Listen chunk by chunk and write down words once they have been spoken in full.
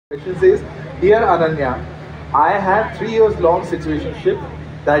Question says, Dear Ananya, I have 3 years long situationship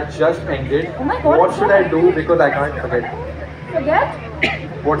that just ended. Oh my God, What it's should not I do ended. because I can't forget?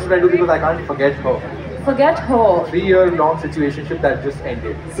 Forget? What should I do because I can't forget her? Forget her. 3 year long situationship that just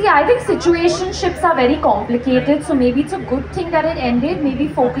ended. See, I think situationships are very complicated, so maybe it's a good thing that it ended. Maybe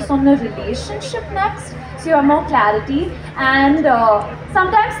focus on the relationship next, so you have more clarity. And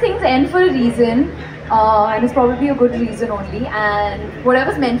sometimes things end for a reason, and it's probably a good reason only. And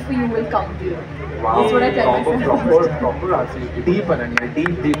whatever's meant for you will come to you. Wow, That's what I tell myself. proper answer. Deep, Ananya,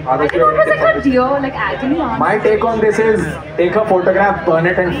 deep. I think that was like a dear, like agony answer. My take on this is take a photograph, burn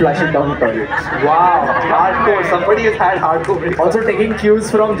it, and flush it down the toilet. Wow, hardcore. Somebody has had hardcore. Also taking cues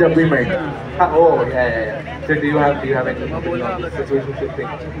from Jab We Met. Oh, yeah. So do you have any opinion on this situationship thing?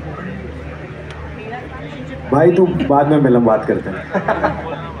 भाई तू बाद में मिलम बात करते हैं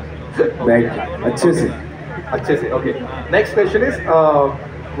बैठ अच्छे से Okay. Next question is,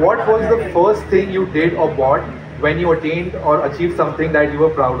 what was the first thing you did or bought when you attained or achieved something that you were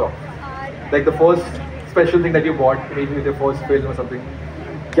proud of? Like the first special thing that you bought, maybe with your first film or something.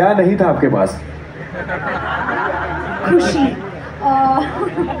 क्या नहीं था आपके पास Khushi.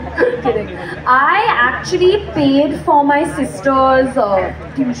 Kidding. I actually paid for my sister's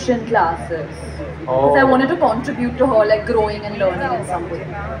tuition classes. Because I wanted to contribute to her, like growing and learning in some way.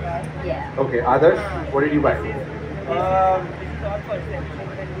 Yeah. Okay, Adarsh, what did you buy?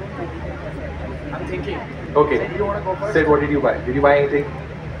 I'm thinking. Okay. Sid, what did you buy? Did you buy anything?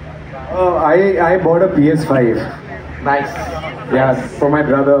 I bought a PS5 Nice. yeah for my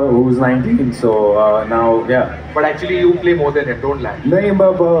brother who's 19 so now yeah But actually you play more than him, don't lie. नहीं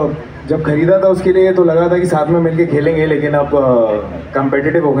अब जब खरीदा था उसके लिए तो लगा था कि साथ में मिलके खेलेंगे लेकिन अब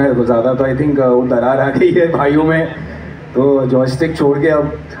कंपेटिटिव हो गए तो ज़्यादा तो आई थिंक वो दरार आ गई है भाइयों में तो जॉयस्टिक छोड़ के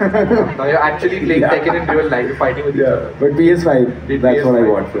अब Now you're actually playing Yeah. Tekken in real life, you're fighting with each yeah other. but PS5 Did that's what I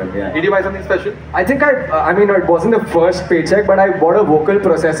PS5. bought for him yeah Did you buy something special? I think I mean, it wasn't the first paycheck, but I bought a vocal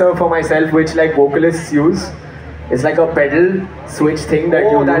processor for myself, which like vocalists use. It's like a pedal switch thing that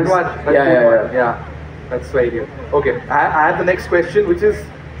you that use. one. That Yeah, good yeah, one. yeah. Yeah, that's very good. Okay, I have the next question, which is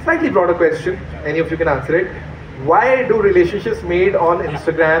slightly broader question. Any of you can answer it. Why do relationships made on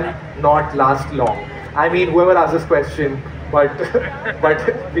Instagram not last long? I mean, whoever asked this question, but but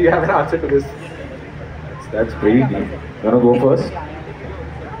we have an answer to this. that's pretty deep you wanna go first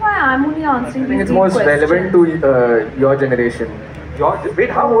Why I'm only answering I think these it's deep most questions. relevant to your generation.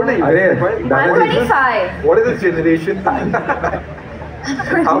 Wait, how old are you? Arey, Why- I'm what is this? 25. What is this generation?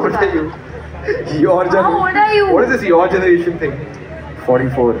 How old are you? your How journey old are you? What is this your generation thing?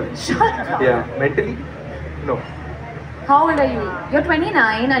 44 Shut up. Yeah, mentally? No. How old are you? You're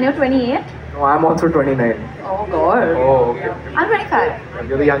 29 and you're 28? No, I'm also 29. Oh god. Oh, okay. I'm 25.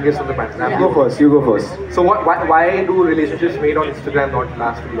 You're the youngest of the bunch. Yeah. you go first So why do relationships made on Instagram not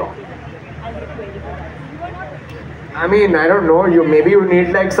last too long? I mean, I don't know. Maybe you need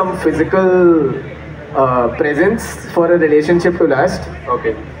like some physical presence for a relationship to last.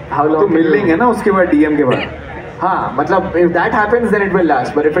 Okay. How long? तो will mill you- लेंगे ना उसके बाद DM के बाद हाँ, मतलब if that happens, then it will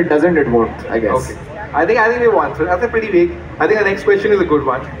last. But if it doesn't, it won't. I guess. Okay. I think we've answered. That's pretty vague. I think the next question is a good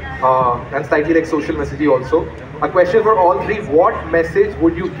one, and slightly like social messagey also. A question for all three: what message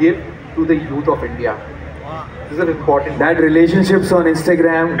would you give to the youth of India? This is an important. that relationships on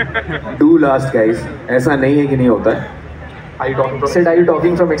Instagram do last guys ऐसा नहीं है कि नहीं होता Are you talking from? Sid, are you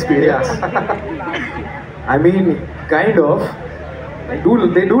talking from experience? Yeah. I mean kind of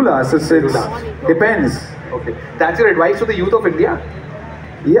they do last it's They do last. depends Okay. That's your advice to the youth of India?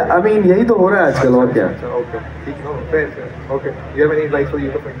 yeah I mean यही तो हो रहा है आजकल और क्या Okay. No, fair. Okay. You have any advice for the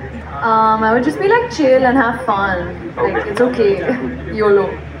youth of India? I would just be like chill and have fun. Like Okay. it's okay. YOLO.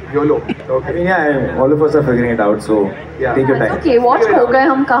 YOLO. I Okay. mean yeah all of us are figuring it out so Yeah. take your It's time okay. Watch Figure it Kho out. Gaye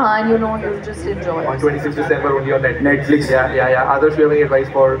Hum Kahan. You know, you'll just enjoy. On 26th December only on Netflix. Netflix. Yeah. Others, do you have any advice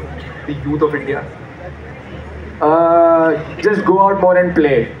for the youth of India? Just go out more and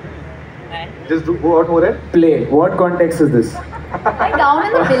play. Just go out more and Play. what context is this Like down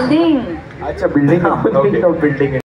in the building. अच्छा building Okay. Building it.